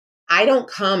I don't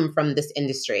come from this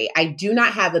industry. I do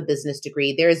not have a business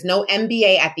degree. There is no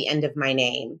MBA at the end of my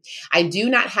name. I do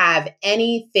not have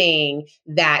anything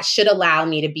that should allow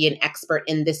me to be an expert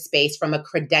in this space from a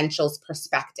credentials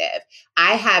perspective.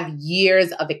 I have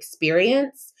years of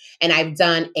experience, and I've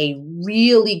done a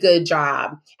really good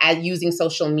job at using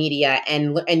social media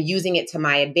and using it to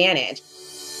my advantage.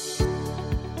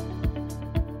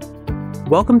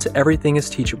 Welcome to Everything is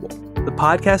Teachable, the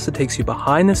podcast that takes you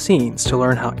behind the scenes to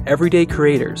learn how everyday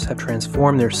creators have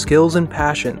transformed their skills and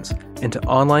passions into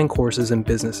online courses and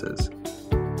businesses.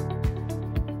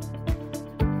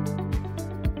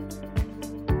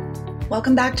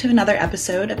 Welcome back to another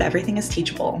episode of Everything is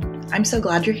Teachable. I'm so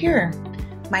glad you're here.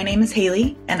 My name is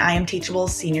Haley, and I am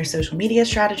Teachable's senior social media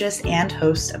strategist and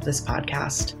host of this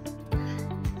podcast.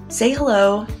 Say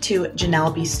hello to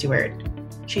Janelle B. Stewart.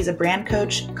 She's a brand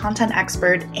coach, content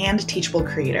expert, and Teachable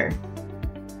creator.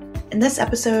 In this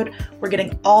episode, we're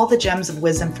getting all the gems of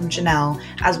wisdom from Janelle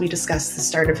as we discuss the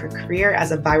start of her career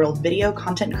as a viral video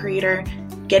content creator,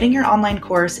 getting your online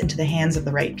course into the hands of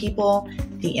the right people,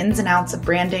 the ins and outs of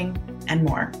branding, and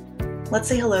more. Let's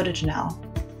say hello to Janelle.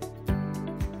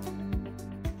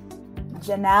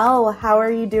 Janelle, how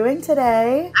are you doing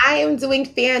today? I am doing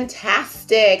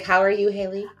fantastic. How are you,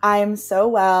 Haley? I'm so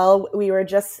well. We were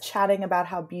just chatting about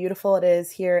how beautiful it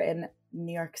is here in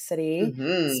New York City.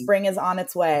 Mm-hmm. Spring is on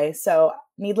its way. So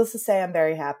needless to say, I'm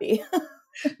very happy.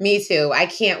 Me too. I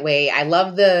can't wait. I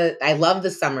love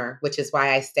the summer, which is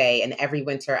why I stay. And every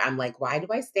winter, I'm like, why do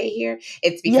I stay here?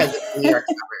 It's because of New York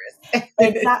summers.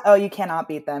 Exactly. Oh, you cannot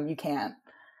beat them. You can't.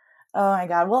 Oh my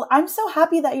God. Well, I'm so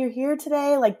happy that you're here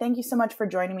today. Thank you so much for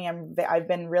joining me. I've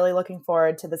been really looking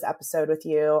forward to this episode with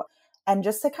you. And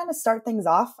just to kind of start things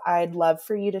off, I'd love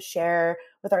for you to share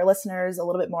with our listeners a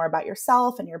little bit more about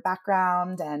yourself and your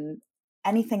background and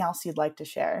anything else you'd like to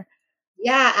share.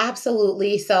 Yeah,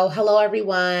 absolutely. So hello,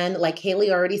 everyone. Like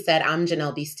Haley already said, I'm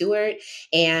Janelle B. Stewart,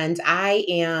 and I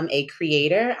am a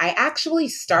creator. I actually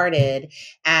started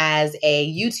as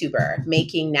a YouTuber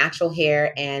making natural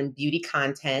hair and beauty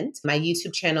content. My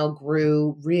YouTube channel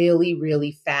grew really,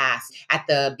 really fast at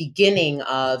the beginning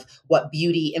of what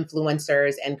beauty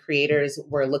influencers and creators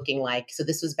were looking like. So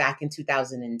this was back in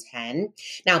 2010.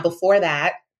 Now, before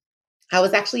that, I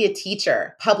was actually a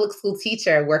teacher, public school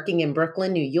teacher working in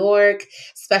Brooklyn, New York,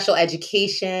 special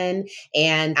education.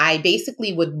 And I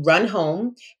basically would run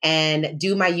home and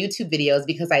do my YouTube videos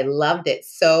because I loved it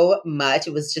so much.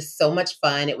 It was just so much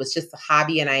fun. It was just a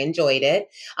hobby and I enjoyed it.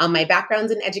 My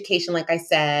background's in education, like I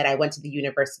said. I went to the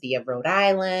University of Rhode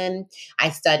Island.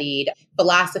 I studied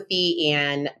philosophy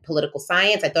and political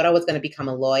science. I thought I was going to become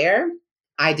a lawyer.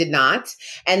 I did not.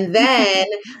 And then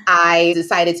I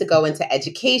decided to go into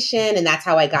education, and that's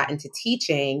how I got into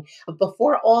teaching. But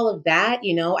before all of that,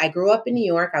 I grew up in New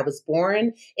York. I was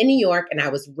born in New York and I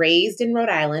was raised in Rhode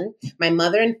Island. My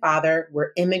mother and father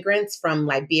were immigrants from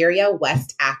Liberia,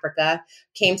 West Africa,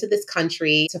 came to this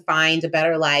country to find a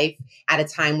better life at a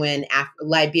time when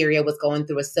Liberia was going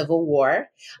through a civil war.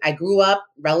 I grew up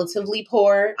relatively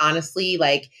poor. Honestly,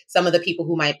 like some of the people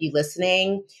who might be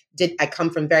listening, I come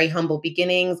from very humble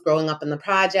beginnings, growing up in the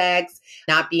projects,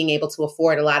 not being able to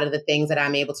afford a lot of the things that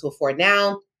I'm able to afford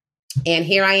now. And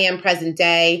here I am present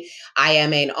day. I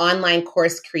am an online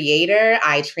course creator.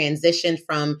 I transitioned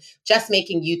from just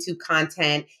making YouTube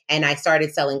content and I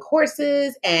started selling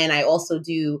courses, and I also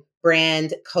do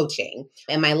brand coaching.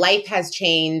 And my life has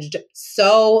changed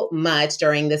so much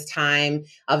during this time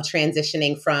of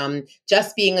transitioning from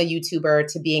just being a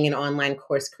YouTuber to being an online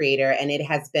course creator. And it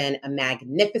has been a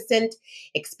magnificent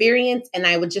experience. And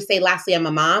I would just say, lastly, I'm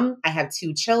a mom. I have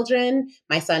 2 children.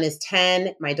 My son is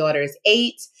 10. My daughter is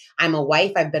 8. I'm a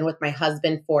wife. I've been with my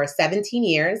husband for 17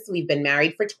 years. We've been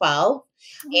married for 12.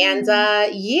 And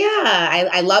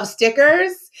I love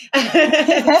stickers.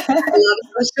 I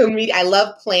love social media. I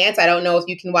love plants. I don't know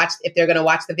if they're going to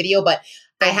watch the video, but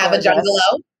I have a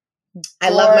jungalow. I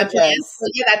love my plants. So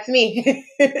yeah, that's me.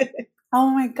 Oh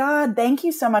my God. Thank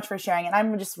you so much for sharing. And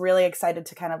I'm just really excited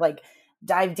to kind of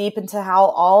dive deep into how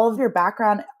all of your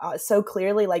background so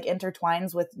clearly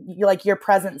intertwines with your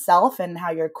present self and how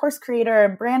you're a course creator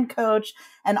and brand coach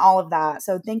and all of that.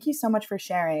 So thank you so much for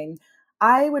sharing.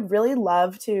 I would really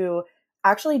love to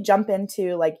actually jump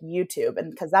into YouTube, and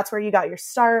because that's where you got your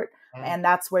start and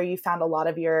that's where you found a lot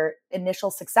of your initial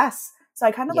success. So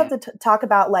I kind of love to talk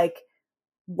about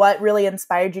what really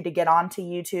inspired you to get onto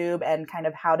YouTube and kind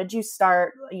of how did you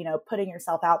start, putting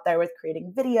yourself out there with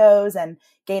creating videos and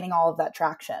gaining all of that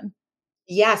traction?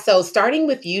 Yeah, so starting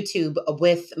with YouTube,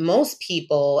 with most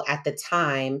people at the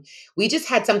time, we just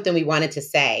had something we wanted to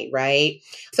say, right?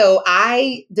 So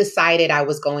I decided I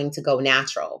was going to go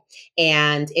natural.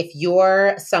 And if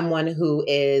you're someone who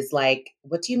is like,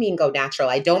 what do you mean go natural?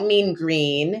 I don't mean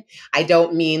green. I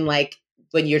don't mean like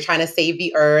when you're trying to save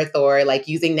the earth or like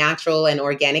using natural and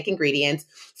organic ingredients.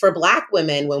 For Black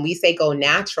women, when we say go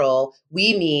natural,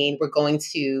 we mean we're going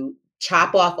to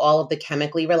chop off all of the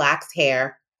chemically relaxed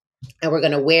hair and we're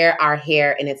going to wear our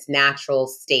hair in its natural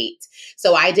state.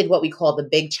 So I did what we call the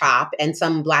big chop, and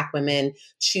some Black women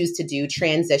choose to do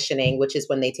transitioning, which is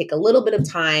when they take a little bit of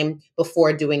time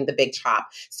before doing the big chop.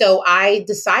 So I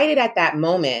decided at that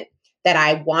moment that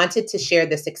I wanted to share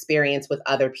this experience with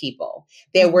other people.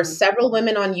 There were several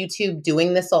women on YouTube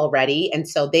doing this already, and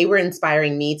so they were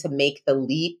inspiring me to make the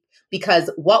leap. Because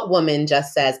what woman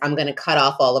just says, I'm going to cut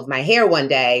off all of my hair one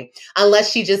day,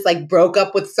 unless she just like broke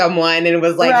up with someone and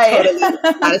was like totally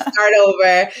got to start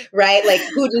over, right? Like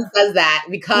who just does that?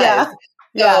 Because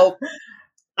so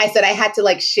I said I had to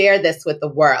like share this with the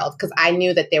world because I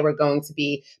knew that there were going to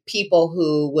be people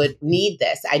who would need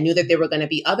this. I knew that there were going to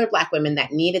be other Black women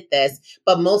that needed this.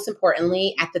 But most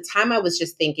importantly, at the time, I was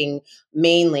just thinking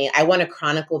mainly, I want to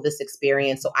chronicle this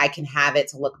experience so I can have it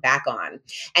to look back on.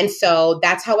 And so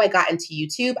that's how I got into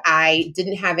YouTube. I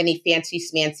didn't have any fancy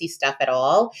schmancy stuff at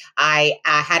all. I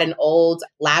had an old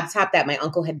laptop that my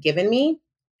uncle had given me.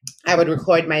 I would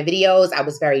record my videos. I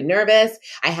was very nervous.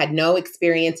 I had no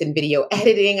experience in video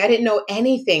editing. I didn't know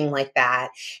anything like that.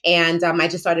 And I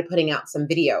just started putting out some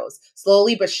videos.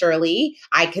 Slowly but surely,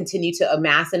 I continued to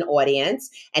amass an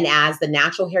audience. And as the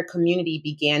natural hair community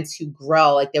began to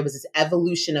grow, like there was this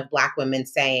evolution of Black women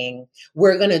saying,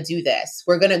 we're going to do this.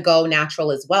 We're going to go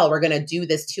natural as well. We're going to do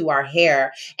this to our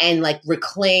hair and like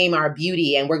reclaim our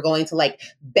beauty. And we're going to like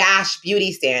bash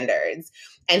beauty standards.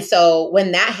 And so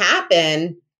when that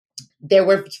happened, there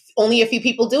were only a few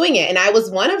people doing it, and I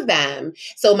was one of them.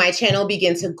 So my channel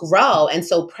began to grow. And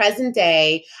so present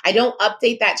day, I don't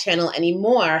update that channel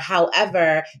anymore.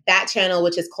 However, that channel,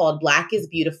 which is called Black is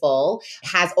Beautiful,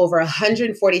 has over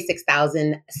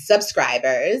 146,000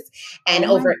 subscribers and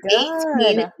over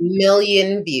 18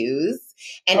 million views.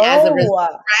 And as a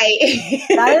result, right?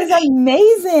 That is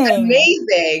amazing.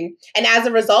 Amazing. And as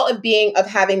a result of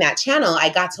having that channel, I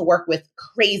got to work with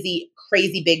crazy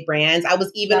big brands. I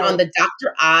was even on the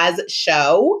Dr. Oz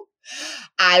show.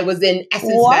 I was in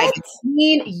Essence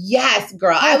Magazine. Yes,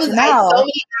 girl. So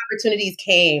many opportunities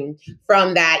came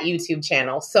from that YouTube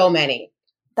channel. So many.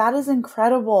 That is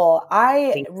incredible.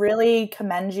 I really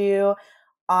commend you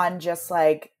on just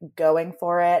like going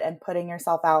for it and putting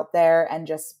yourself out there and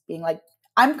just being like,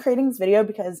 I'm creating this video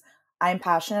because I'm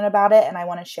passionate about it and I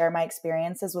want to share my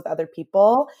experiences with other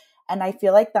people. And I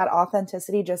feel like that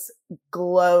authenticity just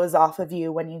glows off of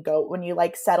you when you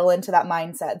like settle into that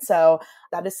mindset. So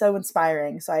that is so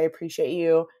inspiring. So I appreciate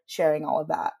you sharing all of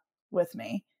that with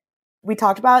me. We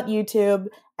talked about YouTube,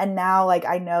 and now like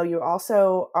I know you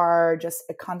also are just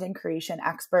a content creation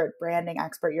expert, branding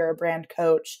expert. You're a brand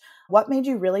coach. What made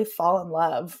you really fall in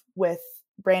love with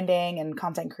branding and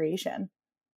content creation?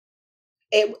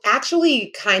 It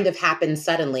actually kind of happened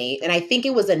suddenly. And I think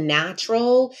it was a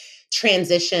natural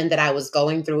transition that I was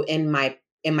going through in my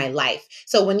life.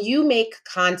 So when you make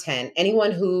content,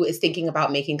 anyone who is thinking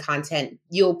about making content,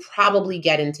 you'll probably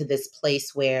get into this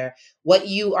place where what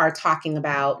you are talking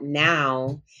about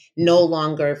now no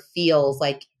longer feels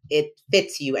like it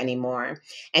fits you anymore.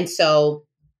 And so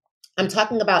I'm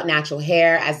talking about natural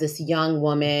hair as this young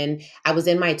woman. I was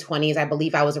in my 20s. I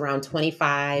believe I was around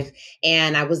 25,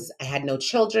 and I had no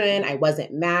children. I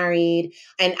wasn't married,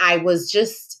 and I was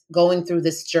just going through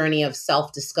this journey of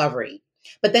self-discovery.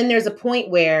 But then there's a point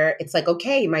where it's like,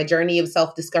 okay, my journey of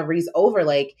self-discovery is over.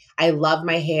 Like, I love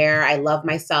my hair. I love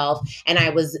myself. And I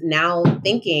was now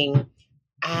thinking,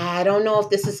 I don't know if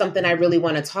this is something I really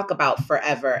want to talk about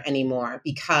forever anymore,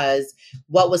 because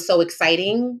what was so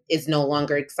exciting is no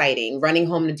longer exciting. Running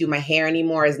home to do my hair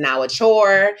anymore is now a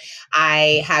chore.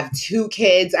 I have 2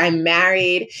 kids. I'm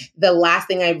married. The last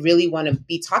thing I really want to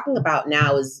be talking about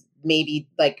now is maybe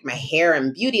like my hair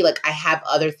and beauty. Like I have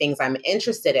other things I'm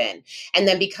interested in. And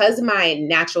then because my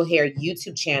natural hair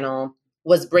YouTube channel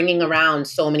was bringing around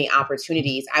so many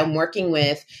opportunities. I'm working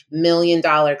with $1 million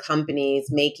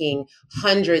companies making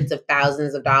hundreds of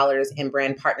thousands of dollars in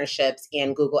brand partnerships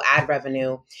and Google ad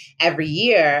revenue every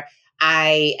year.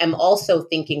 I am also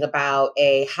thinking about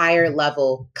a higher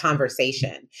level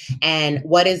conversation. And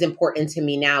what is important to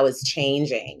me now is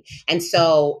changing. And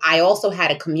so I also had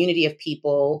a community of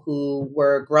people who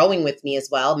were growing with me as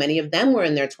well. Many of them were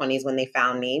in their 20s when they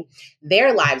found me.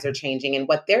 Their lives are changing and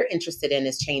what they're interested in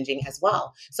is changing as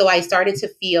well. So I started to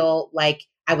feel like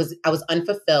I was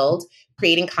unfulfilled.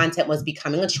 Creating content was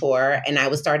becoming a chore, and I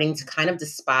was starting to kind of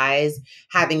despise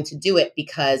having to do it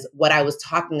because what I was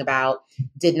talking about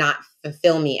did not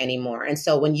fulfill me anymore. And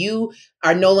so when you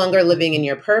are no longer living in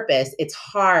your purpose, it's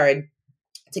hard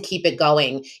to keep it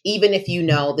going, even if you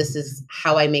know this is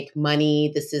how I make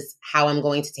money, this is how I'm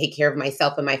going to take care of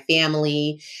myself and my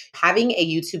family. Having a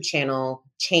YouTube channel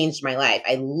changed my life.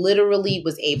 I literally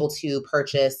was able to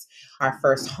purchase our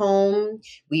first home.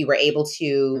 We were able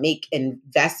to make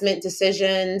investment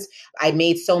decisions. I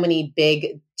made so many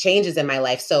big changes in my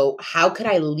life. So how could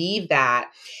I leave that?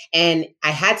 And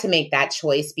I had to make that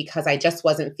choice because I just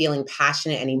wasn't feeling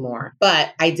passionate anymore.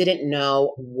 But I didn't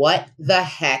know what the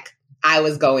heck I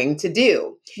was going to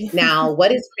do. Now,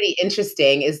 what is pretty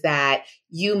interesting is that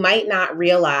you might not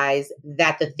realize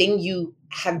that the thing you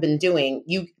have been doing,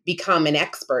 you become an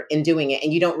expert in doing it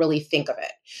and you don't really think of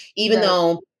it. Even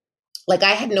though, like,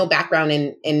 I had no background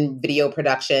in video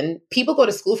production. People go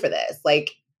to school for this. Like,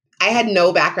 I had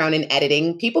no background in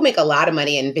editing. People make a lot of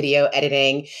money in video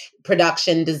editing,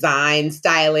 production, design,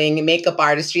 styling, makeup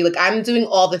artistry. Like, I'm doing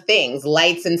all the things,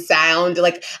 lights and sound.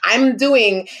 Like, I'm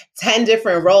doing 10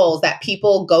 different roles that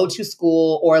people go to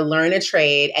school or learn a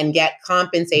trade and get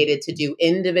compensated to do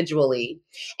individually.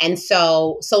 And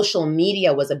so social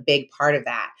media was a big part of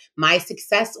that. My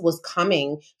success was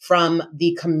coming from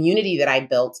the community that I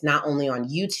built, not only on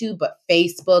YouTube, but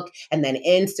Facebook, and then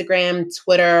Instagram,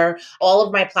 Twitter. All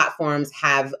of my platforms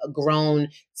have grown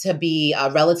to be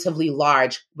relatively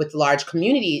large with large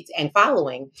communities and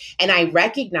following. And I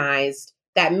recognized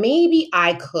that maybe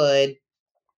I could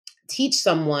teach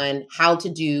someone how to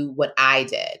do what I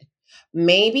did.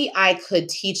 Maybe I could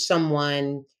teach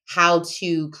someone how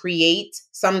to create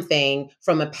something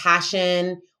from a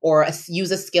passion or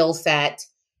use a skill set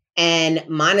and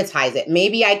monetize it.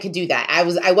 Maybe I could do that.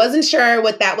 I wasn't sure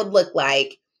what that would look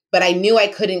like, but I knew I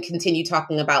couldn't continue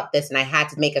talking about this and I had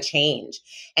to make a change.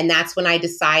 And that's when I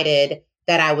decided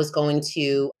that I was going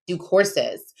to do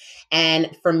courses.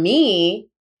 And for me,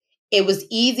 it was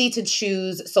easy to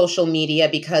choose social media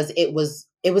because it was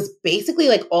basically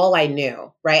like all I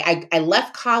knew, right? I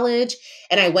left college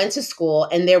and I went to school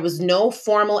and there was no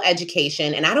formal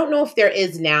education. And I don't know if there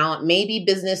is now. Maybe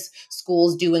business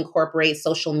schools do incorporate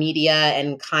social media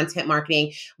and content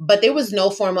marketing, but there was no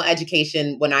formal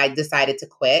education when I decided to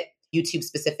quit YouTube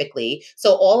specifically.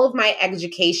 So all of my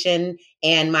education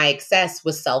and my access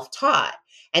was self-taught.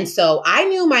 And so I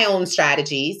knew my own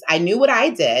strategies. I knew what I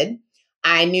did.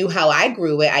 I knew how I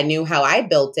grew it. I knew how I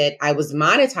built it. I was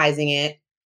monetizing it.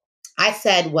 I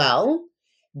said, well,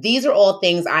 these are all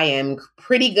things I am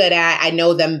pretty good at. I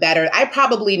know them better. I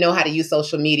probably know how to use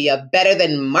social media better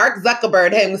than Mark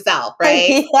Zuckerberg himself,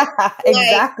 right? Yeah,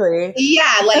 exactly.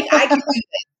 Like I could do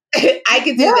this. I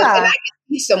could do this. And I could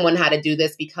teach someone how to do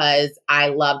this because I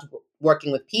loved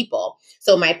working with people.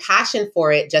 So my passion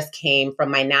for it just came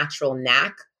from my natural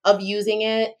knack of using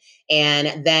it.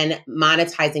 And then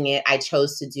monetizing it, I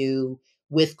chose to do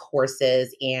with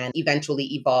courses and eventually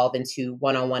evolve into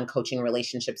one-on-one coaching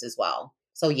relationships as well.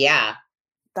 So yeah.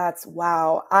 That's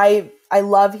wow. I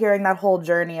love hearing that whole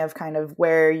journey of kind of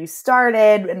where you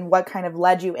started and what kind of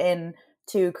led you in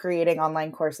to creating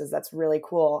online courses. That's really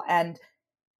cool. And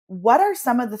what are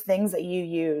some of the things that you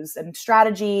use and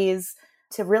strategies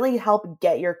to really help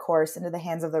get your course into the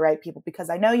hands of the right people? Because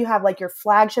I know you have like your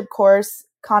flagship course,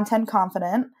 Content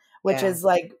Confident, which is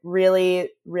like really,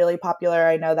 really popular.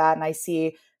 I know that. And I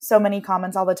see so many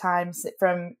comments all the time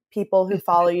from people who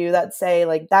follow you that say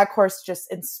like that course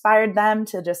just inspired them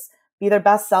to just be their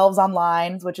best selves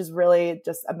online, which is really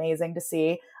just amazing to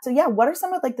see. So yeah, what are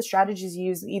some of like the strategies you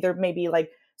use, either maybe like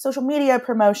social media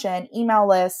promotion, email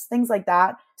lists, things like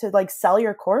that, to like sell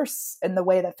your course in the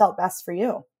way that felt best for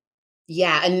you?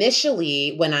 Yeah,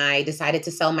 initially, when I decided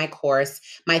to sell my course,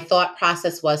 my thought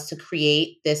process was to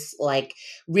create this like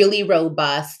really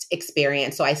robust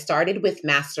experience. So I started with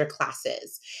master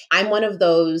classes. I'm one of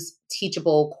those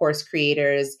Teachable course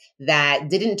creators that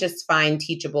didn't just find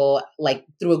Teachable like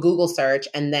through a Google search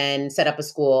and then set up a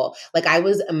school. Like I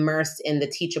was immersed in the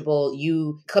Teachable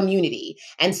U community.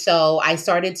 And so I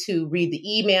started to read the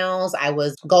emails. I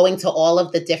was going to all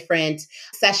of the different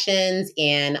sessions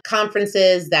and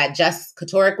conferences that Jess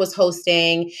Katoric was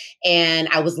hosting, and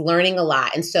I was learning a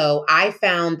lot. And so I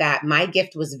found that my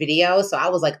gift was video. So I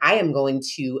was like, I am going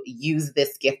to use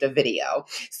this gift of video.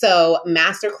 So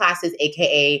master classes,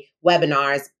 AKA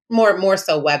webinars, more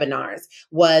so webinars,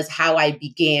 was how I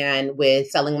began with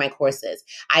selling my courses.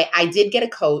 I did get a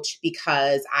coach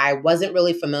because I wasn't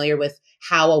really familiar with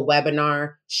how a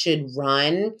webinar should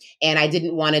run. And I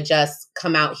didn't want to just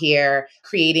come out here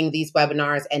creating these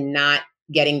webinars and not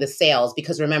getting the sales,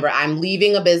 because remember, I'm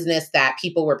leaving a business that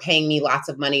people were paying me lots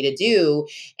of money to do,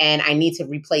 and I need to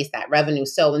replace that revenue.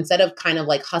 So instead of kind of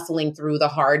like hustling through the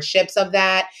hardships of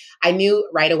that, I knew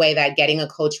right away that getting a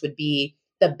coach would be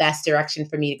the best direction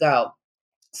for me to go.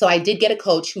 So I did get a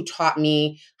coach who taught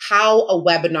me how a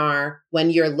webinar,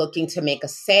 when you're looking to make a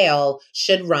sale,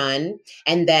 should run,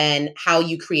 and then how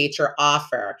you create your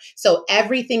offer. So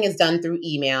everything is done through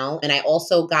email. And I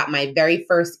also got my very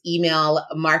first email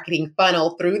marketing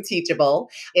funnel through Teachable.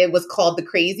 It was called the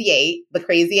Crazy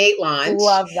 8 launch.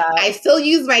 Love that. I still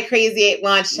use my Crazy 8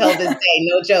 launch till this day,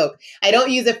 no joke. I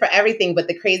don't use it for everything, but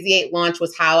the Crazy 8 launch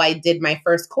was how I did my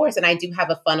first course. And I do have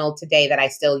a funnel today that I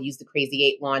still use the Crazy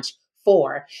 8 launch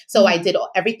for. So I did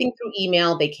everything through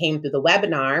email. They came through the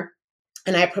webinar.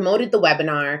 And I promoted the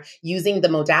webinar using the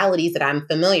modalities that I'm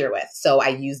familiar with. So I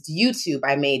used YouTube.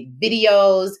 I made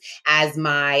videos as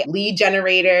my lead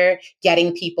generator,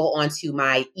 getting people onto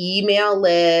my email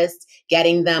list,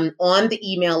 getting them on the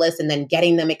email list, and then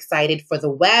getting them excited for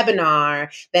the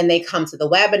webinar. Then they come to the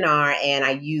webinar, and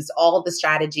I use all of the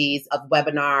strategies of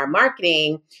webinar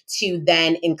marketing to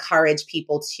then encourage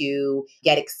people to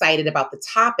get excited about the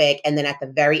topic. And then at the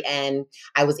very end,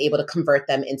 I was able to convert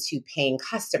them into paying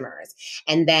customers.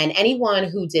 And then anyone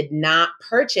who did not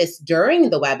purchase during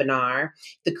the webinar,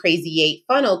 the Crazy 8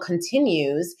 funnel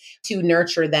continues to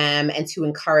nurture them and to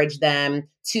encourage them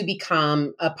to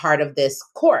become a part of this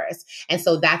course. And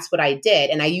so that's what I did.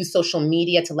 And I used social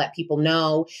media to let people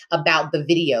know about the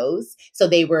videos. So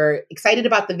they were excited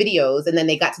about the videos, and then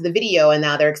they got to the video, and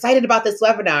now they're excited about this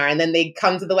webinar. And then they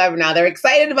come to the webinar, they're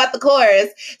excited about the course.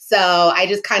 So I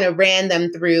just kind of ran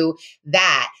them through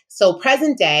that. So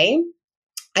present day,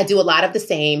 I do a lot of the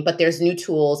same, but there's new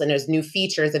tools and there's new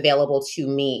features available to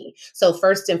me. So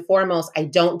first and foremost, I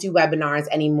don't do webinars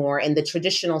anymore in the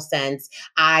traditional sense.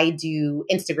 I do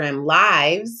Instagram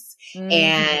lives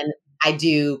and I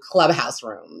do Clubhouse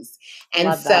rooms.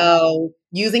 And so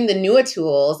using the newer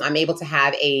tools, I'm able to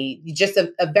have a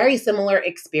very similar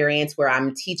experience where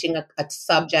I'm teaching a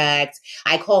subject.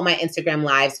 I call my Instagram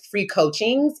lives free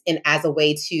coachings, and as a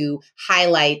way to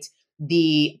highlight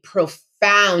the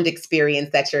profound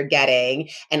experience that you're getting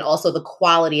and also the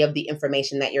quality of the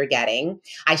information that you're getting.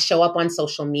 I show up on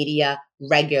social media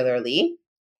regularly.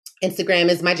 Instagram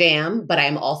is my jam, but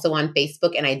I'm also on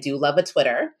Facebook, and I do love a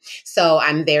Twitter. So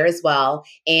I'm there as well.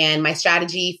 And my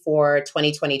strategy for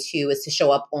 2022 is to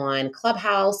show up on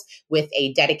Clubhouse with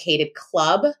a dedicated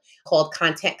club called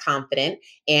Content Confident.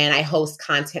 And I host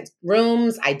content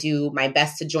rooms. I do my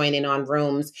best to join in on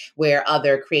rooms where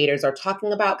other creators are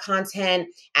talking about content,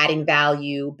 adding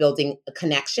value, building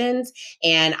connections.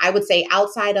 And I would say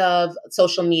outside of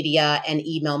social media and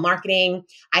email marketing,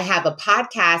 I have a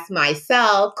podcast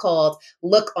myself called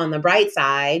Look on the Bright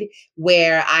Side,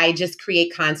 where I just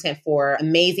create content for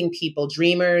amazing people,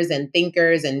 dreamers and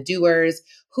thinkers and doers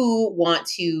who want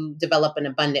to develop an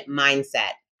abundant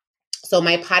mindset. So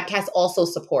my podcast also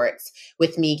supports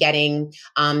with me getting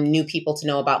new people to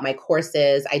know about my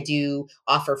courses. I do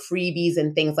offer freebies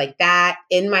and things like that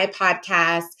in my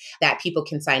podcast that people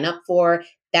can sign up for.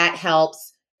 That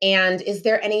helps. And is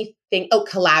there anything? Oh,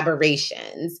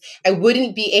 collaborations. I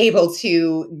wouldn't be able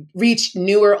to reach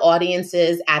newer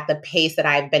audiences at the pace that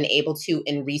I've been able to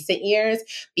in recent years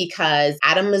because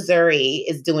Adam Missouri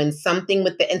is doing something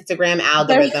with the Instagram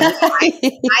algorithm.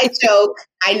 I joke.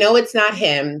 I know it's not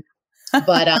him.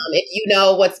 But if you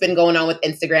know what's been going on with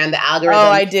Instagram, the algorithm. Oh,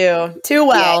 I do. Too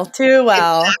well. It's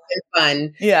not been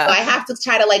fun. Yeah. So I have to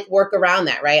try to like work around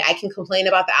that, right? I can complain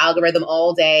about the algorithm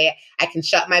all day. I can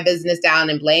shut my business down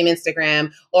and blame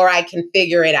Instagram, or I can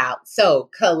figure it out. So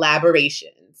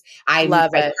collaborations. I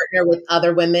partner with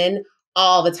other women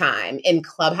all the time in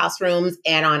Clubhouse rooms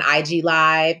and on IG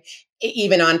Live.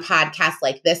 even on podcasts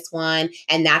like this one.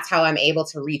 And that's how I'm able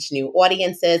to reach new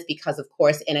audiences because, of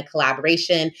course, in a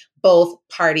collaboration, both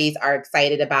parties are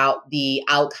excited about the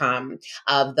outcome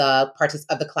of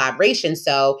the collaboration.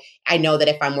 So I know that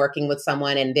if I'm working with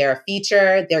someone and they're a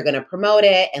feature, they're going to promote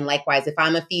it. And likewise, if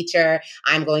I'm a feature,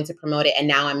 I'm going to promote it. And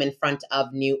now I'm in front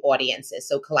of new audiences.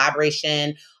 So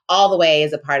collaboration all the way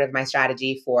is a part of my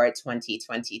strategy for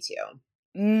 2022.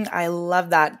 I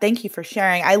love that. Thank you for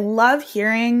sharing. I love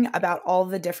hearing about all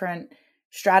the different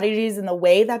strategies and the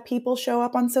way that people show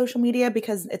up on social media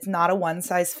because it's not a one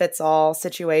size fits all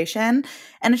situation.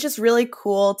 And it's just really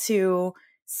cool to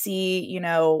see,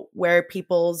 where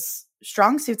people's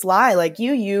strong suits lie. Like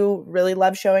you really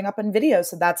love showing up on videos.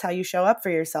 So that's how you show up for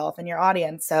yourself and your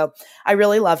audience. So I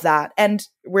really love that. And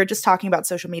we're just talking about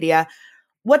social media.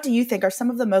 What do you think are some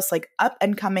of the most up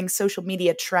and coming social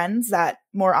media trends that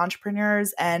more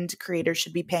entrepreneurs and creators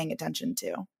should be paying attention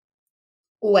to?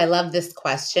 Oh, I love this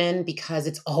question because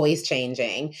it's always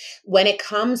changing. When it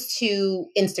comes to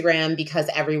Instagram, because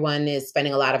everyone is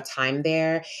spending a lot of time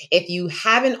there, if you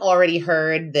haven't already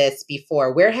heard this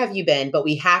before, where have you been? But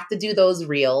we have to do those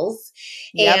reels.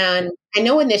 Yep. And I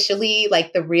know initially,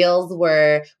 the reels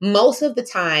were most of the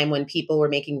time when people were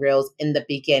making reels in the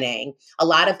beginning, a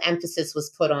lot of emphasis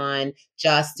was put on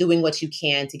just doing what you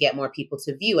can to get more people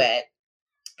to view it.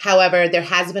 However, there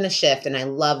has been a shift, and I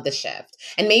love the shift.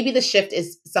 And maybe the shift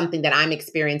is something that I'm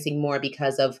experiencing more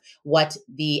because of what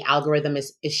the algorithm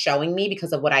is showing me,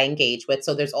 because of what I engage with.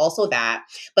 So there's also that.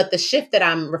 But the shift that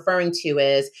I'm referring to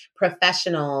is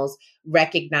professionals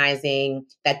recognizing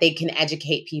that they can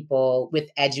educate people with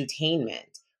edutainment.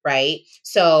 Right.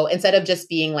 So instead of just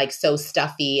being so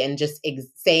stuffy and just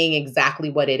saying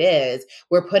exactly what it is,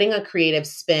 we're putting a creative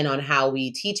spin on how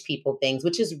we teach people things,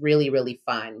 which is really, really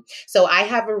fun. So I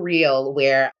have a reel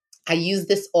where I use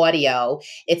this audio.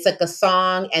 It's like a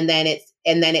song, and then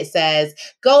it says,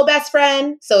 "Go best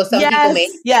friend." So some people may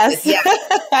yes.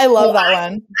 I love that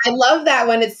one. I love that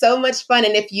one. It's so much fun.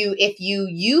 And if you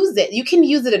use it, you can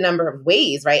use it a number of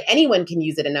ways, right? Anyone can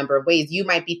use it a number of ways. You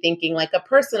might be thinking a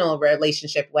personal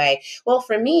relationship way. Well,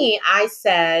 for me, I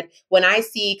said, when I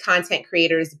see content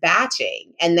creators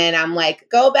batching, and then I'm like,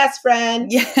 "Go best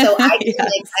friend." Yeah. So I can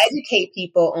educate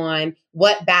people on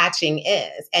what batching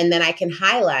is. And then I can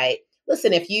highlight,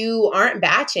 listen, if you aren't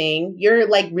batching, you're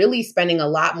really spending a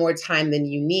lot more time than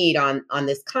you need on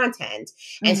this content.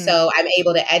 And so I'm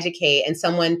able to educate, and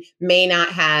someone may not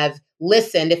have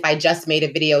listened if I just made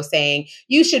a video saying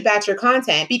you should batch your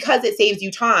content because it saves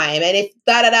you time. And it's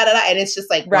da da da da, and it's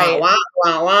just right. Wah, wah,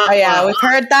 wah, wah, oh yeah, wah, we've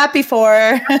heard that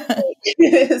before.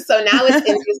 So now it's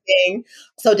interesting.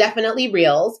 So definitely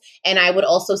reels. And I would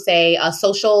also say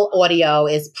social audio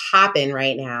is popping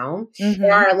right now.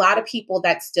 There are a lot of people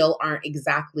that still aren't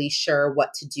exactly sure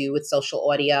what to do with social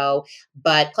audio,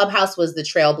 but Clubhouse was the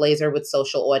trailblazer with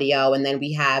social audio. And then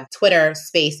we have Twitter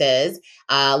Spaces.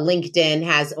 LinkedIn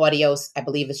has audio. I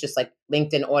believe it's just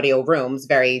LinkedIn audio rooms,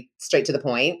 very straight to the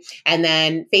point. And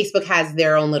then Facebook has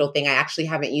their own little thing. I actually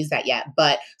haven't used that yet,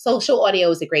 but social audio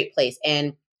is a great place.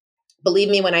 And believe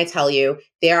me when I tell you,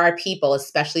 there are people,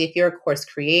 especially if you're a course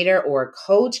creator or a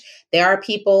coach, there are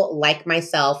people like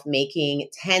myself making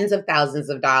tens of thousands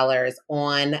of dollars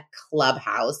on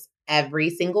Clubhouse every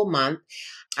single month.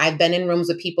 I've been in rooms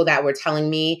with people that were telling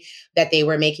me that they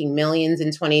were making millions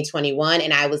in 2021.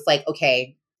 And I was like,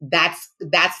 okay, that's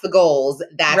the goals.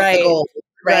 That's the goal.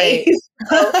 Right.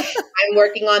 So I'm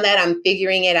working on that. I'm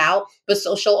figuring it out. But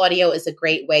social audio is a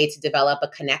great way to develop a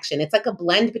connection. It's a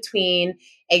blend between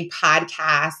a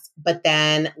podcast, but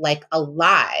then a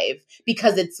live,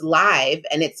 because it's live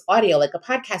and it's audio like a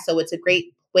podcast. So it's a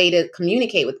great way to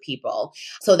communicate with people.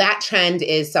 So that trend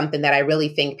is something that I really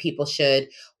think people should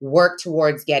work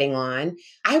towards getting on.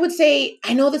 I would say,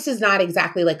 I know this is not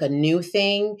exactly a new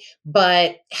thing,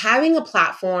 but having a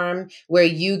platform where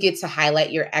you get to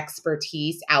highlight your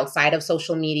expertise outside of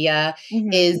social media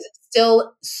is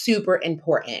still super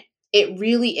important. It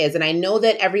really is. And I know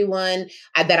that everyone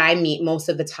that I meet most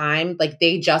of the time,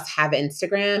 they just have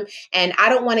Instagram. And I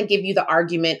don't want to give you the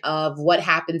argument of what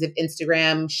happens if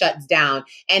Instagram shuts down.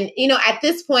 And, at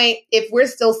this point, if we're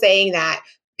still saying that,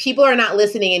 people are not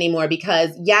listening anymore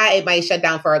because, yeah, it might shut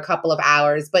down for a couple of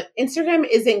hours, but Instagram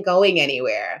isn't going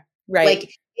anywhere.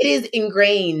 Right. It is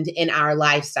ingrained in our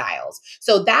lifestyles.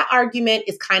 So that argument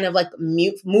is kind of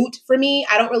moot for me.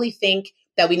 I don't really think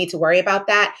that we need to worry about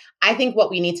that. I think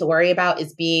what we need to worry about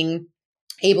is being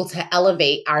able to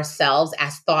elevate ourselves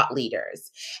as thought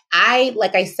leaders.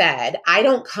 Like I said, I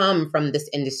don't come from this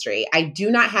industry. I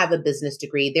do not have a business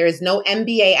degree. There is no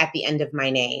MBA at the end of my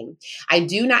name. I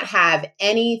do not have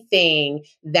anything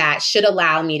that should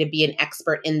allow me to be an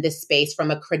expert in this space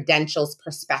from a credentials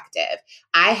perspective.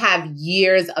 I have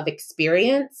years of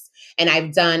experience, and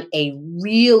I've done a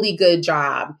really good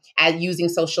job at using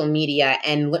social media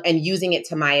and using it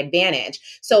to my advantage.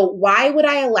 So why would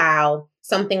I allow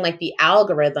something like the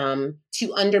algorithm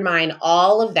to undermine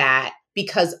all of that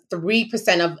because 3%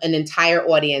 of an entire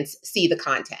audience see the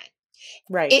content?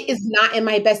 Right. It is not in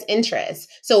my best interest.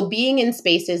 So being in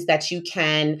spaces that you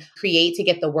can create to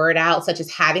get the word out, such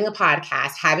as having a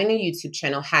podcast, having a YouTube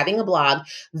channel, having a blog,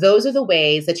 those are the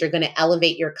ways that you're going to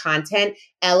elevate your content,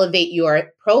 elevate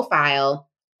your profile,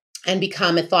 and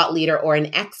become a thought leader or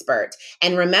an expert.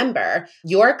 And remember,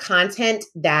 your content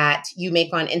that you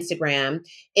make on Instagram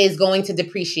is going to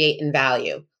depreciate in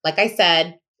value. Like I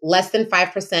said, less than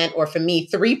 5%, or for me,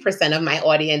 3% of my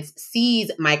audience sees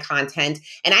my content.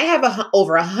 And I have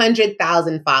over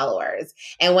 100,000 followers.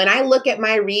 And when I look at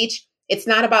my reach, it's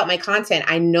not about my content.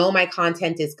 I know my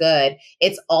content is good.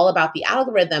 It's all about the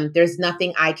algorithm. There's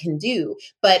nothing I can do.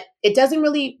 But it doesn't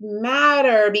really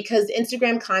matter because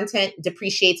Instagram content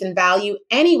depreciates in value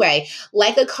anyway.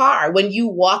 Like a car, when you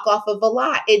walk off of a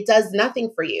lot, it does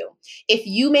nothing for you. If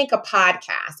you make a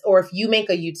podcast, or if you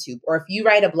make a YouTube, or if you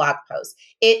write a blog post,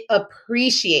 it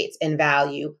appreciates in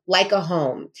value like a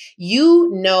home.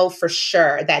 You know for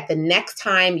sure that the next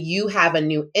time you have a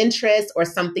new interest or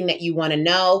something that you want to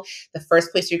know, the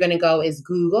first place you're going to go is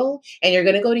Google, and you're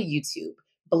going to go to YouTube.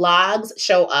 Blogs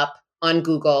show up on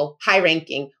Google, high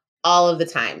ranking, all of the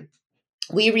time.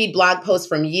 We read blog posts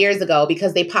from years ago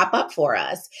because they pop up for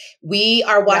us. We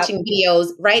are watching videos,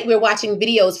 right? We're watching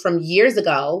videos from years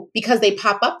ago because they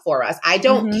pop up for us. I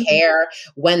don't care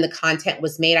when the content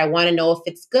was made. I want to know if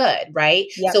it's good, right?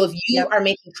 So if you are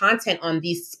making content on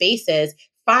these spaces,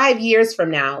 5 years from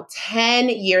now, 10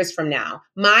 years from now,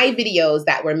 my videos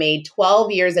that were made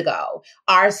 12 years ago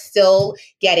are still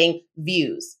getting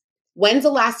views. When's the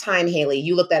last time, Haley,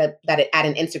 you looked at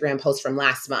an Instagram post from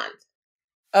last month?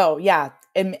 Oh, yeah.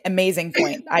 Amazing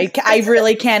point. I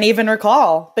really can't even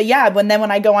recall. But yeah, when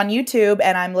I go on YouTube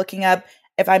and I'm looking up,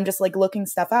 if I'm just like looking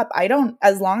stuff up,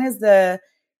 as long as the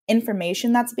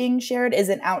information that's being shared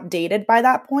isn't outdated by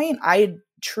that point, I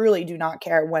truly do not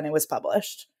care when it was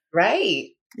published.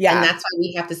 Right. Yeah. And that's why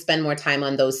we have to spend more time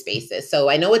on those spaces. So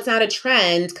I know it's not a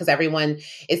trend because everyone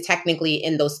is technically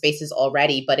in those spaces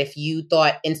already. But if you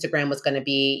thought Instagram was going to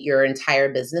be your entire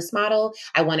business model,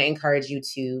 I want to encourage you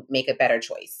to make a better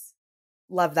choice.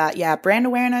 Love that. Yeah. Brand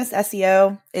awareness,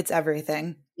 SEO, it's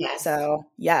everything. Yes. So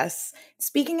yes.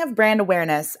 Speaking of brand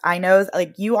awareness, I know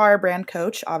like you are a brand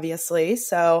coach, obviously.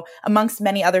 So amongst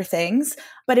many other things,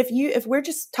 but if we're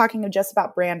just talking just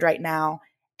about brand right now,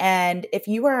 and if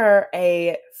you are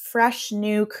a fresh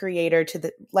new creator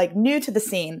new to the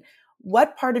scene,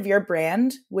 what part of your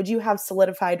brand would you have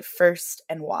solidified first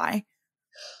and why?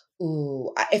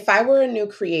 Ooh, if I were a new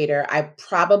creator, I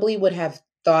probably would have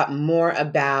thought more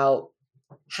about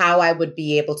how I would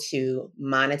be able to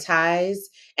monetize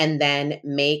and then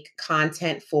make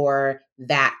content for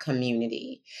that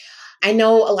community. I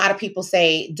know a lot of people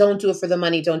say, don't do it for the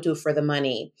money, don't do it for the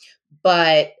money.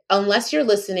 But unless you're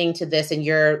listening to this and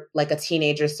you're like a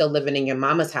teenager still living in your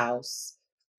mama's house,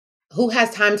 who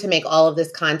has time to make all of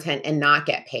this content and not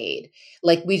get paid?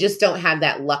 Like, we just don't have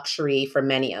that luxury for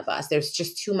many of us. There's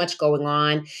just too much going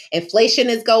on. Inflation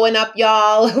is going up,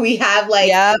 y'all. We have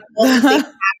all these things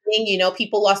happening.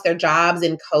 People lost their jobs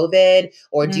in COVID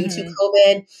or due to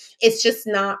COVID. It's just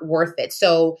not worth it.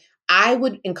 So I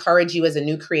would encourage you as a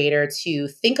new creator to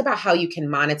think about how you can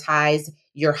monetize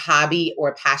your hobby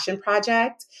or passion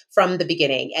project from the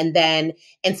beginning. And then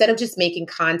instead of just making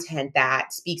content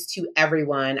that speaks to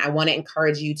everyone, I want to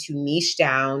encourage you to niche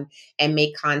down and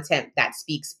make content that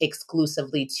speaks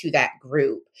exclusively to that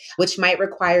group, which might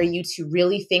require you to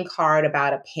really think hard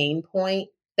about a pain point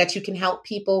that you can help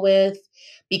people with.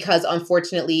 Because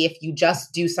unfortunately, if you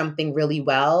just do something really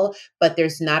well, but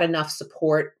there's not enough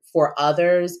support for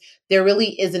others, there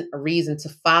really isn't a reason to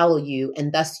follow you,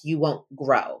 and thus you won't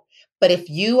grow. But if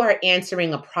you are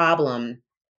answering a problem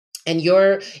and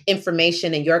your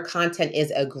information and your content is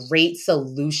a great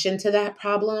solution to that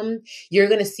problem, you're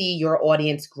going to see your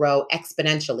audience grow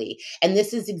exponentially. And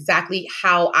this is exactly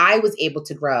how I was able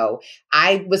to grow.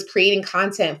 I was creating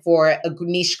content for a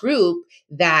niche group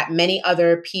that many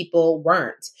other people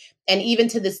weren't. And even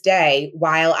to this day,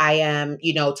 while I am,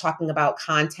 talking about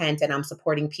content and I'm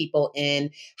supporting people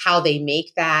in how they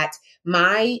make that,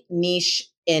 my niche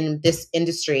in this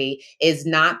industry is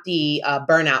not the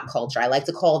burnout culture. I like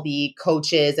to call the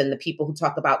coaches and the people who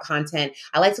talk about content,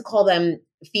 I like to call them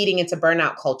feeding into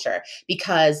burnout culture,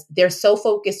 because they're so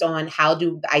focused on how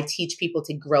do I teach people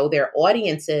to grow their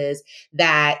audiences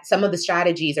that some of the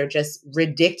strategies are just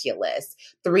ridiculous.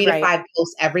 3 to 5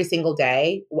 posts every single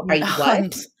day. Are you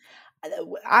what?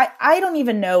 I don't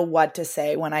even know what to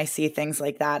say when I see things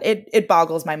like that. It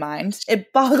boggles my mind.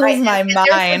 It boggles Right. my And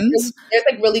mind. there's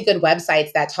like really good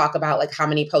websites that talk about like how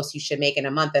many posts you should make in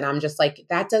a month. And I'm just like,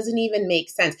 that doesn't even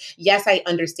make sense. Yes, I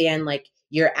understand like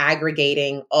you're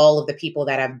aggregating all of the people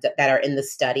that are in the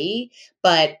study,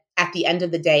 but at the end of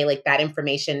the day, like that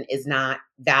information is not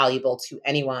valuable to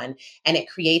anyone. And it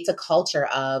creates a culture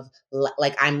of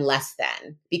like, I'm less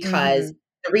than, because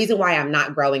the reason why I'm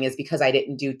not growing is because I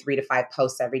didn't do 3 to 5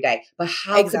 posts every day. But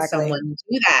how could someone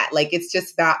do that? Like, it's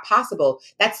just not possible.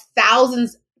 That's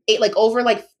thousands, like over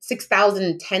like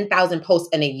 6,000, 10,000 posts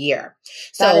in a year.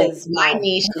 So my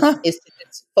niche is to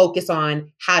just focus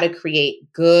on how to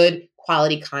create good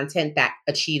quality content that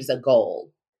achieves a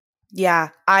goal. Yeah,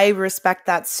 I respect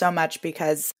that so much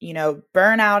because,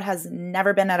 burnout has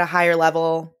never been at a higher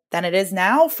level than it is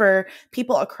now for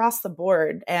people across the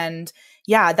board. And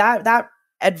yeah, that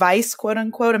advice, quote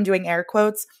unquote, I'm doing air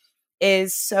quotes,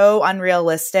 is so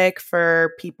unrealistic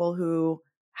for people who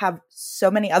have so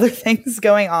many other things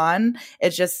going on.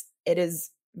 It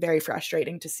is very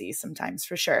frustrating to see sometimes,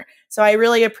 for sure. So I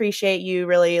really appreciate you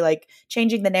really like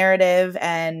changing the narrative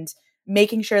and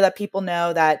making sure that people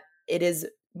know that it is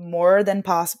more than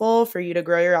possible for you to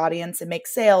grow your audience and make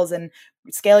sales and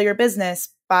scale your business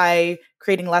by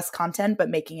creating less content, but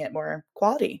making it more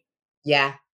quality.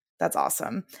 Yeah. That's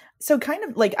awesome. So kind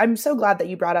of like, I'm so glad that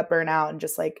you brought up burnout and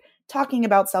just like talking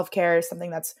about self-care is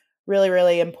something that's really,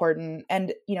 really important.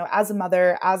 And, as a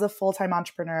mother, as a full-time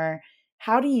entrepreneur,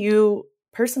 how do you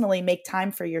personally make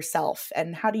time for yourself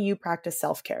and how do you practice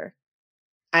self-care?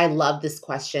 I love this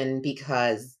question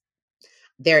because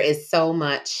there is so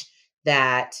much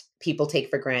that people take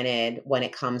for granted when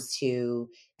it comes to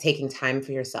taking time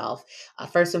for yourself.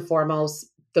 First and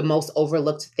foremost, the most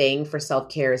overlooked thing for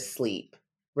self-care is sleep,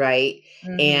 right?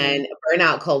 And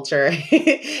burnout culture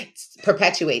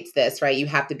perpetuates this, right? You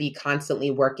have to be constantly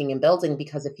working and building,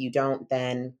 because if you don't,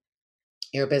 then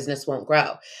your business won't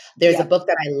grow. There's a book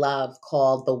that I love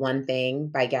called The One Thing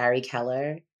by Gary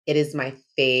Keller. It is my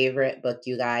favorite book,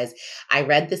 you guys. I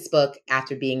read this book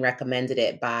after being recommended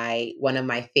it by one of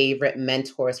my favorite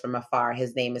mentors from afar.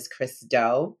 His name is Chris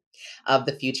Do of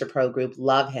the Future Pro Group.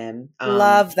 Love him.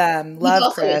 Love them.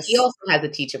 Love Chris. He also has a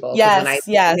Teachable. Yes, when I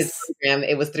yes. his program,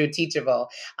 it was through Teachable.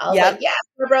 I was like, yes,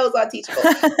 my bro's on Teachable.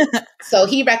 So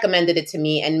he recommended it to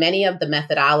me, and many of the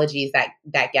methodologies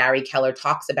that Gary Keller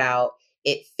talks about,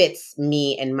 it fits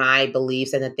me and my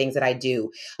beliefs and the things that I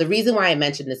do. The reason why I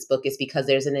mentioned this book is because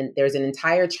there's an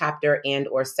entire chapter and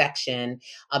or section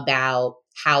about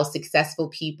how successful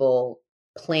people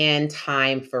plan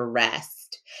time for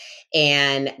rest.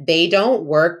 And they don't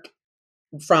work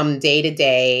from day to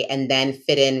day and then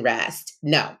fit in rest.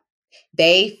 No,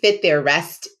 they fit their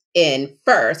rest in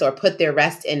first, or put their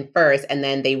rest in first, and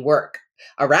then they work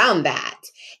around that.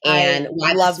 And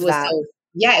I love that.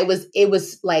 Yeah, it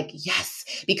was like,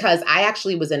 yes, because I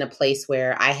actually was in a place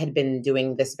where I had been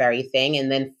doing this very thing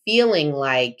and then feeling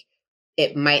like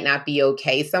it might not be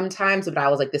okay sometimes, but I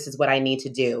was like, this is what I need to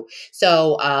do.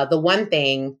 So The One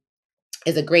Thing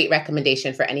is a great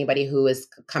recommendation for anybody who is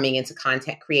coming into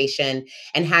content creation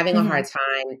and having a hard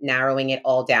time narrowing it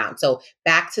all down. So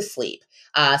back to sleep.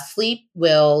 Sleep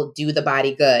will do the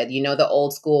body good. The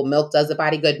old school milk does the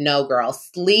body good. No, girl,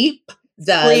 sleep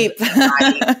does the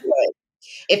body good.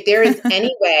 If there is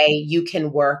any way you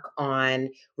can work on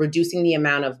reducing the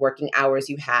amount of working hours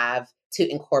you have to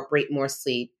incorporate more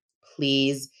sleep,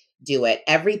 please do it.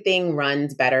 Everything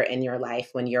runs better in your life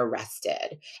when you're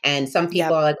rested. And some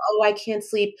people are like, oh, I can't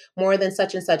sleep more than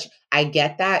such and such. I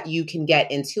get that. You can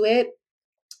get into it.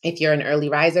 If you're an early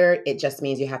riser, it just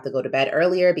means you have to go to bed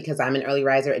earlier. Because I'm an early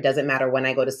riser, it doesn't matter when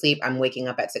I go to sleep. I'm waking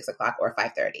up at 6 o'clock or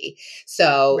 5:30.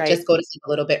 So just go to sleep a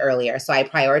little bit earlier. So I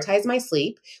prioritize my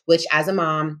sleep, which as a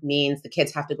mom means the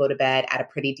kids have to go to bed at a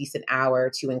pretty decent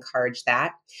hour to encourage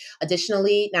that.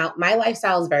 Additionally, now my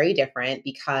lifestyle is very different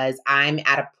because I'm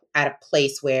at a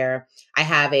place where I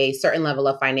have a certain level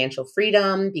of financial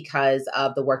freedom because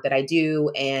of the work that I do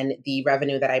and the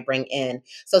revenue that I bring in.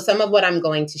 So some of what I'm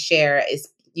going to share is,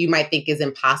 you might think is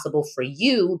impossible for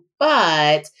you,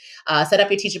 but set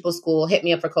up your Teachable School, hit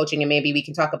me up for coaching, and maybe we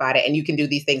can talk about it and you can do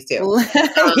these things too.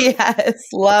 Yes,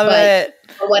 love but it.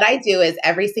 what I do is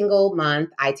every single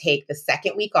month, I take the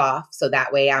second week off. So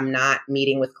that way I'm not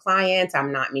meeting with clients.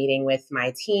 I'm not meeting with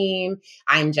my team.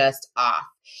 I'm just off.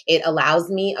 It allows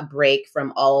me a break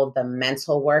from all of the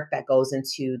mental work that goes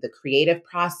into the creative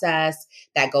process,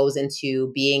 that goes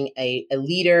into being a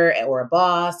leader or a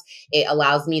boss. It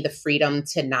allows me the freedom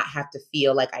to not have to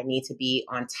feel like I need to be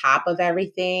on top of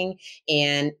everything.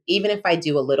 And even if I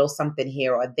do a little something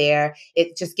here or there,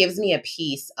 it just gives me a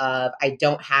piece of I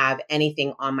don't have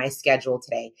anything on my schedule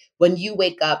today. When you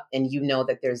wake up and you know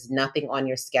that there's nothing on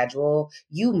your schedule,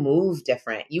 you move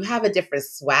different. You have a different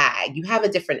swag. You have a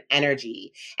different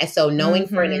energy. And so knowing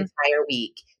for an entire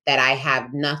week that I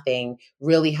have nothing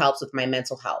really helps with my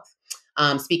mental health.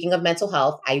 Speaking of mental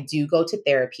health, I do go to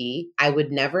therapy. I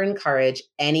would never encourage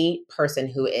any person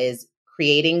who is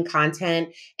creating content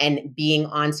and being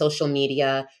on social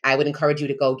media. I would encourage you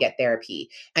to go get therapy.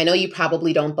 I know you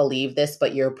probably don't believe this,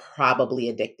 but you're probably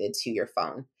addicted to your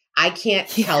phone. I can't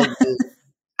tell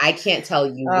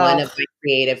you one of my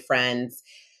creative friends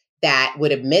that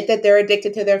would admit that they're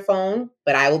addicted to their phone,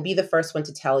 but I will be the first one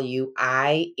to tell you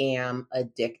I am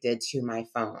addicted to my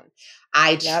phone.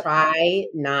 I try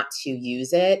not to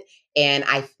use it, and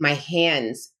my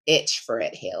hands itch for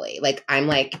it, Haley. Like I'm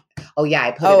like, oh yeah,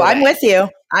 I put it away. I'm with you.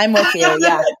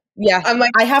 Yeah. Yeah. I'm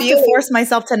like, I have to force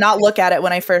myself to not look at it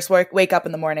when I first wake up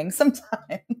in the morning sometimes.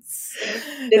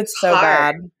 It's so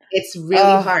hard. bad. It's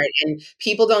really hard. And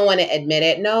people don't want to admit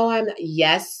it. No,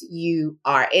 yes, you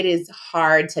are. It is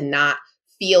hard to not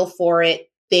feel for it,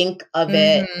 think of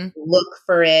it, look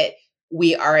for it.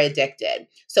 We are addicted.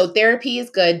 So therapy is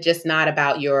good, just not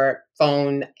about your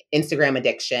phone, Instagram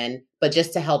addiction, but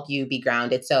just to help you be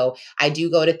grounded. So I do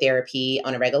go to therapy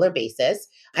on a regular basis.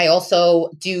 I also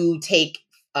do take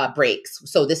breaks.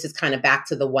 So this is kind of back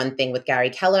to the one thing with Gary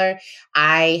Keller.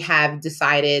 I have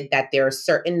decided that there are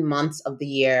certain months of the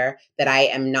year that I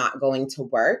am not going to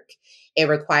work. It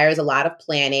requires a lot of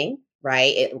planning,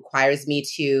 right? It requires me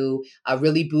to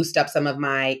really boost up some of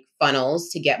my funnels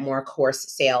to get more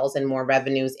course sales and more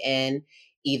revenues in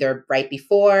either right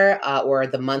before or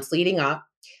the months leading up.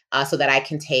 So that I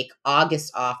can take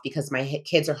August off because my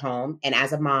kids are home. And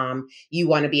as a mom, you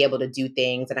want to be able to do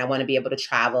things, and I want to be able to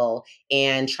travel,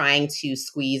 and trying to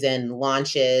squeeze in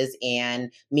launches and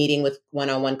meeting with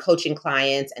one-on-one coaching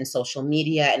clients and social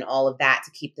media and all of that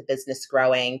to keep the business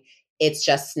growing. It's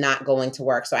just not going to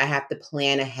work. So I have to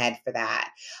plan ahead for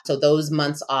that. So those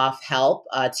months off help.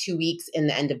 2 weeks in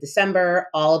the end of December,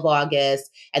 all of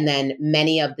August, and then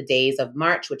many of the days of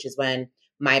March, which is when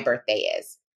my birthday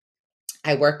is.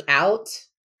 I work out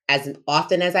as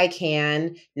often as I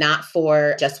can, not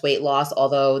for just weight loss,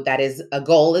 although that is a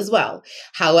goal as well.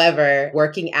 However,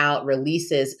 working out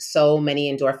releases so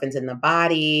many endorphins in the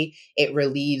body. It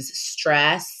relieves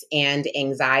stress and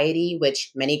anxiety,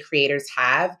 which many creators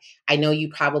have. I know you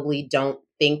probably don't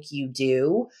think you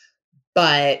do,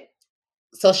 but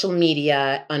social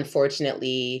media,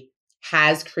 unfortunately,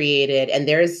 has created, and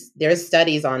there's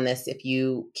studies on this if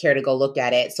you care to go look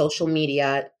at it. Social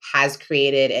media has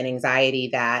created an anxiety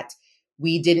that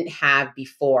we didn't have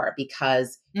before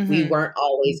because we weren't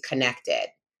always connected.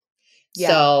 Yeah.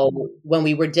 So when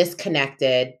we were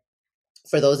disconnected,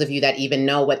 for those of you that even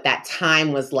know what that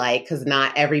time was like, because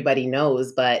not everybody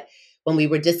knows, but when we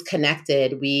were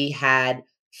disconnected, we had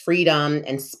freedom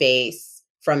and space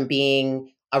from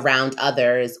being around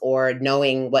others or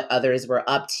knowing what others were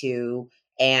up to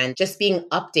and just being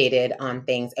updated on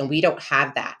things. And we don't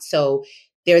have that. So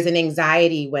there's an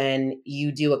anxiety when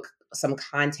you do some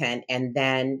content and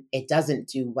then it doesn't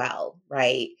do well,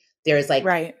 right? There's like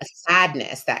a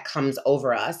sadness that comes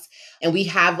over us. And we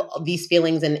have these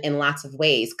feelings in lots of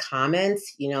ways.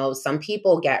 Comments, some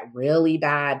people get really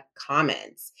bad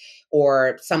comments,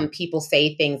 or some people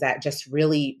say things that just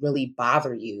really, really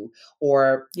bother you,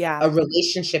 or a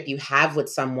relationship you have with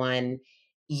someone,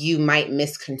 you might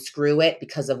misconstrue it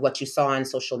because of what you saw on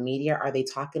social media. Are they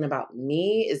talking about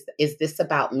me? Is this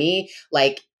about me?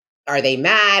 Like, are they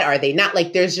mad? Are they not?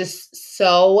 Like, there's just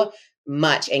so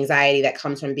much anxiety that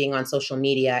comes from being on social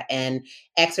media, and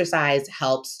exercise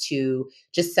helps to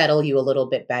just settle you a little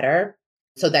bit better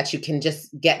so that you can just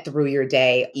get through your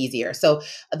day easier. So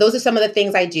those are some of the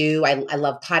things I do. I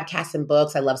love podcasts and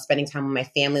books. I love spending time with my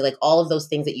family, like all of those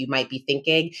things that you might be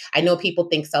thinking. I know people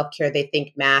think self-care, they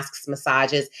think masks,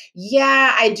 massages.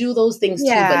 Yeah, I do those things too,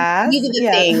 but these are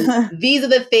the things. These are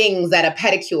the things that a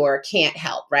pedicure can't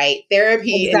help, right?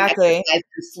 Therapy and exercise and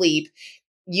sleep.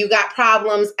 You got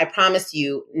problems, I promise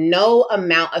you, no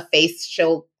amount of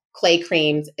facial clay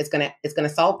creams is gonna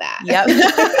solve that. Yep.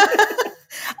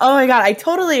 Oh my God, I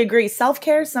totally agree.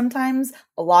 Self-care sometimes,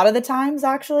 a lot of the times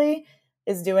actually,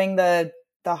 is doing the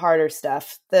harder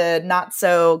stuff, the not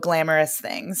so glamorous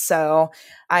things. So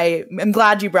I am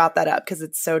glad you brought that up because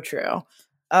it's so true.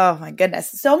 Oh my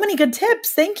goodness. So many good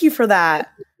tips. Thank you for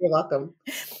that. You're welcome.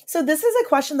 So this is a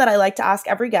question that I like to ask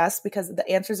every guest because the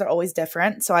answers are always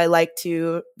different. So I like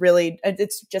to really,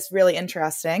 it's just really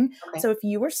interesting. Okay. So if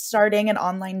you were starting an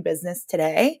online business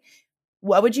today,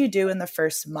 what would you do in the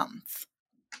first month?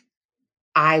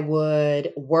 I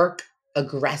would work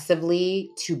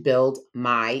aggressively to build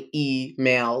my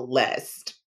email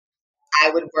list. I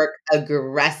would work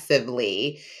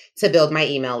aggressively to build my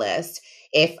email list.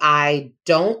 If I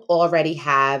don't already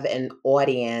have an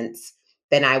audience,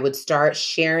 then I would start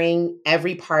sharing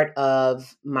every part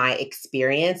of my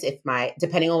experience.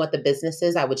 Depending on what the business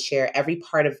is, I would share every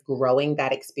part of growing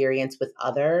that experience with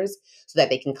others so that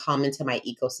they can come into my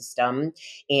ecosystem.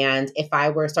 And if I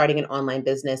were starting an online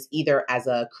business, either as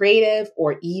a creative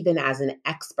or even as an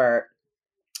expert,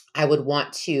 I would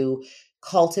want to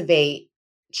cultivate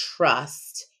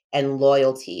trust and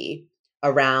loyalty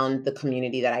around the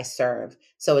community that I serve.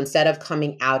 So instead of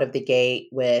coming out of the gate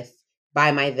with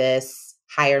buy my this,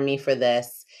 hire me for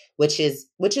this, which is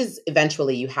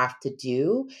eventually you have to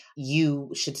do, you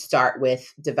should start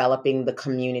with developing the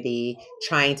community,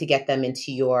 trying to get them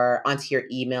onto your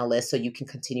email list so you can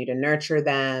continue to nurture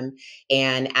them.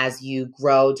 And as you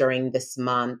grow during this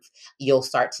month, you'll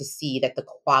start to see that the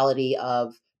quality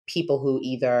of people who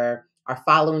either are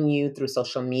following you through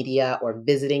social media or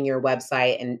visiting your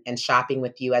website and shopping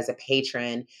with you as a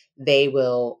patron, they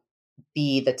will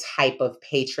be the type of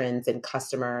patrons and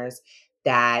customers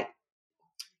that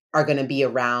are going to be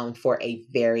around for a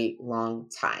very long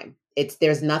time.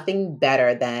 There's nothing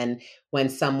better than when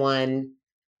someone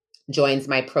joins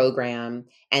my program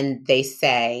and they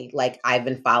say, like, I've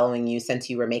been following you since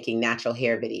you were making natural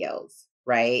hair videos,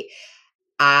 right?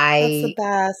 That's the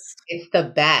best. It's the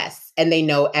best. And they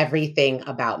know everything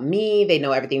about me. They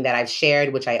know everything that I've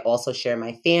shared, which I also share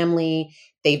my family.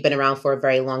 They've been around for a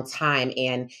very long time.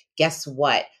 And guess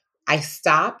what? I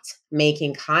stopped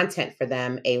making content for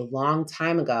them a long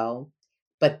time ago,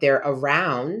 but they're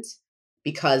around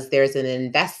because there's an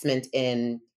investment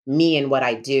in me and what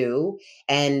I do.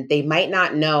 And they might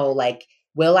not know, like,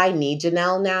 will I need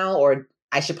Janelle now? Or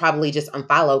I should probably just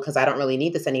unfollow because I don't really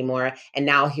need this anymore. And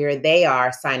now here they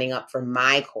are signing up for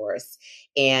my course.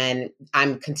 And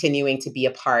I'm continuing to be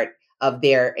a part of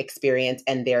their experience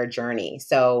and their journey.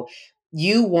 So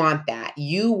you want that.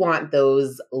 You want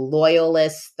those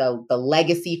loyalists, the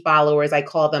legacy followers. I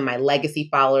call them my legacy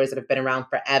followers that have been around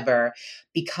forever,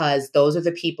 because those are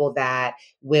the people that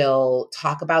will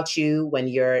talk about you when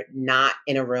you're not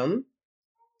in a room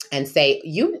and say,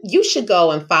 you should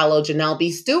go and follow Janelle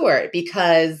B. Stewart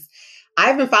because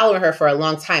I've been following her for a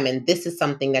long time and this is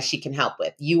something that she can help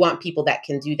with. You want people that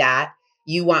can do that.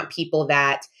 You want people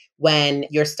that when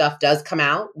your stuff does come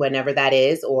out, whenever that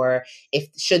is, or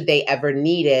should they ever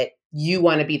need it, you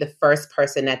want to be the first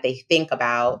person that they think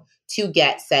about to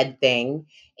get said thing.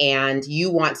 And you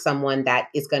want someone that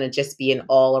is going to just be an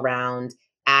all around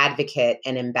advocate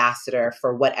and ambassador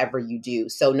for whatever you do.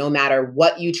 So no matter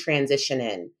what you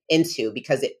transition into,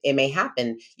 because it may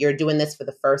happen, you're doing this for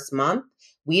the first month.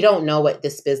 We don't know what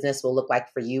this business will look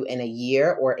like for you in a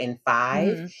year or in 5.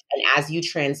 Mm-hmm. And as you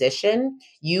transition,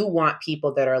 you want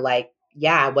people that are like,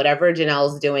 yeah, whatever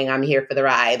Janelle's doing, I'm here for the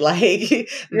ride. Like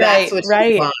that's what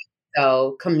you want.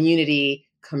 So community.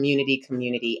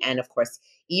 And of course,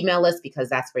 email list, because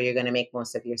that's where you're going to make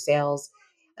most of your sales,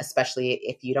 especially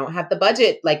if you don't have the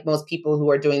budget, like most people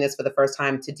who are doing this for the first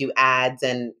time, to do ads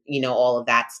and, all of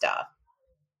that stuff.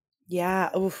 Yeah.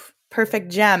 Oof.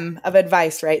 Perfect gem of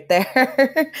advice right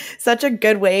there. Such a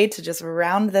good way to just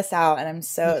round this out. And I'm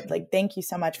so thank you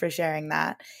so much for sharing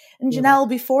that. And Janelle,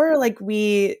 before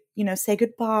we, say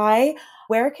goodbye,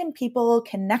 where can people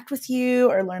connect with you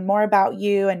or learn more about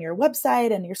you and your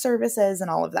website and your services and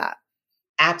all of that?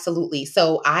 Absolutely.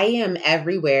 So I am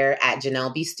everywhere at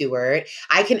Janelle B. Stewart.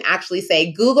 I can actually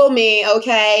say, Google me,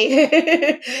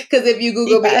 okay? Because if you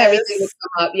Google me, everything will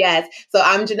come up. Yes. So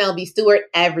I'm Janelle B. Stewart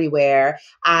everywhere.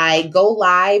 I go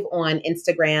live on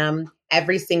Instagram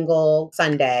every single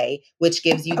Sunday, which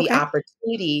gives you the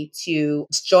opportunity to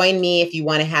join me if you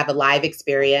want to have a live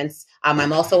experience.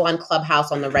 I'm also on Clubhouse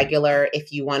on the regular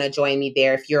if you want to join me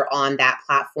there. If you're on that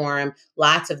platform,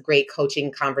 lots of great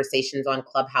coaching conversations on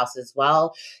Clubhouse as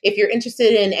well. If you're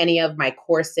interested in any of my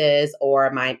courses or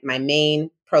my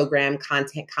main program,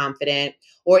 Content Confident,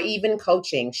 or even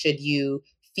coaching, should you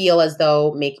feel as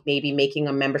though maybe making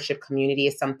a membership community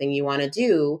is something you want to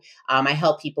do, I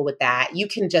help people with that. You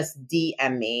can just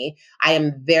DM me. I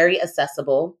am very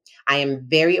accessible. I am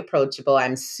very approachable.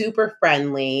 I'm super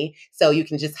friendly. So you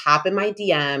can just hop in my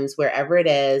DMs wherever it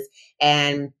is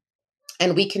and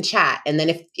we can chat. And then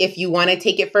if you want to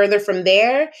take it further from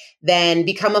there, then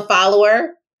become a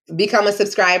follower, become a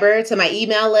subscriber to my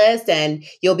email list, and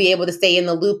you'll be able to stay in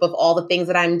the loop of all the things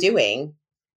that I'm doing.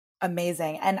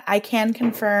 Amazing. And I can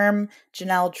confirm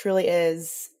Janelle truly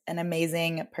is an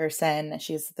amazing person.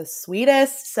 She's the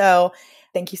sweetest. So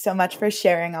thank you so much for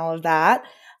sharing all of that.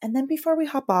 And then before we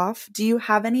hop off, do you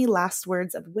have any last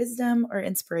words of wisdom or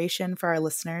inspiration for our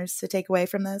listeners to take away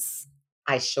from this?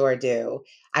 I sure do.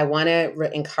 I want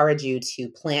to encourage you to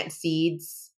plant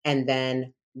seeds and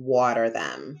then water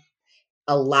them.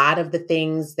 A lot of the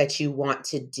things that you want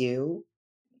to do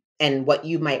and what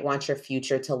you might want your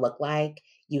future to look like,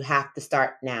 you have to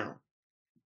start now.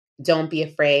 Don't be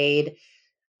afraid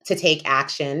to take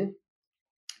action.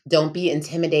 Don't be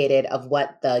intimidated of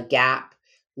what the gap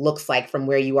looks like from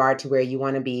where you are to where you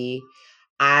want to be.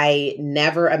 I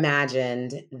never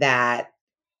imagined that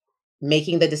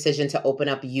making the decision to open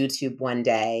up YouTube one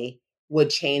day would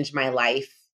change my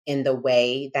life in the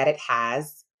way that it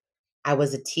has. I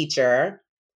was a teacher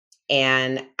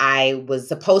and I was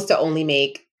supposed to only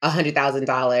make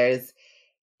 $100,000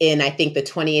 in, I think, the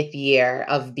 20th year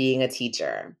of being a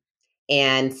teacher.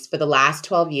 And for the last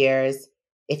 12 years,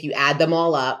 if you add them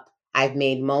all up, I've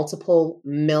made multiple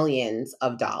millions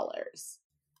of dollars.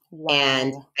 Wow.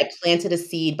 And I planted a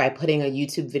seed by putting a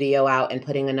YouTube video out and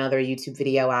putting another YouTube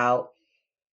video out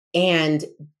and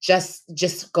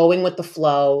just going with the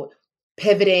flow,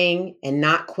 pivoting and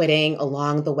not quitting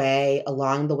along the way,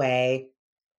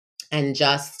 and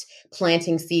just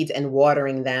planting seeds and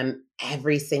watering them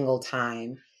every single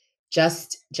time.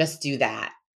 Just do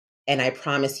that. And I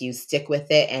promise you, stick with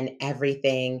it and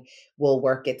everything will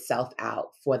work itself out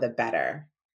for the better.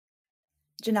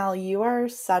 Janelle, you are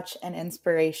such an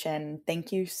inspiration.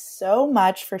 Thank you so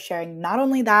much for sharing not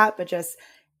only that, but just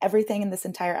everything in this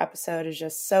entire episode is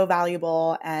just so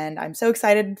valuable. And I'm so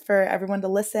excited for everyone to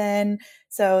listen.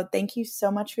 So thank you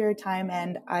so much for your time.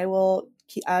 And I will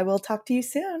talk to you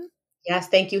soon. Yes,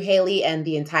 thank you, Haley, and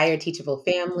the entire Teachable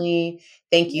family.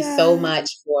 Thank you so much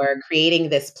for creating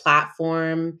this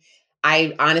platform.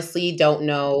 I honestly don't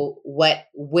know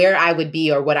where I would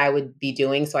be or what I would be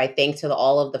doing. So I thank to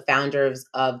all of the founders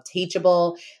of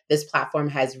Teachable. This platform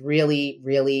has really,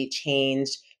 really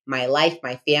changed my life,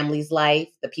 my family's life,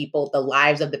 the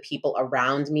lives of the people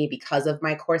around me because of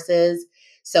my courses.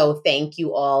 So thank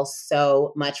you all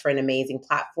so much for an amazing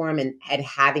platform and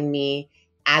having me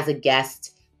as a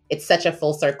guest. It's such a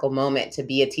full circle moment to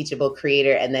be a Teachable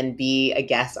creator and then be a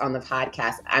guest on the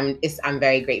podcast. I'm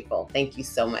very grateful. Thank you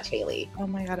so much, Haley. Oh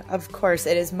my God. Of course.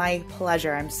 It is my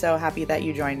pleasure. I'm so happy that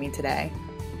you joined me today.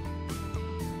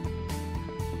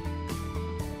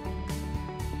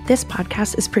 This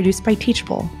podcast is produced by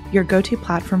Teachable, your go-to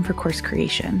platform for course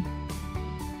creation.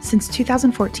 Since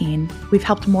 2014, we've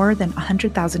helped more than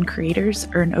 100,000 creators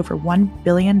earn over $1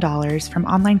 billion from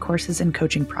online courses and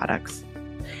coaching products.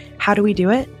 How do we do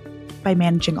it? By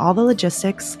managing all the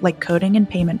logistics like coding and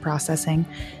payment processing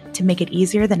to make it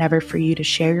easier than ever for you to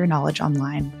share your knowledge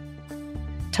online.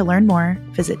 To learn more,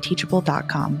 visit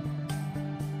teachable.com.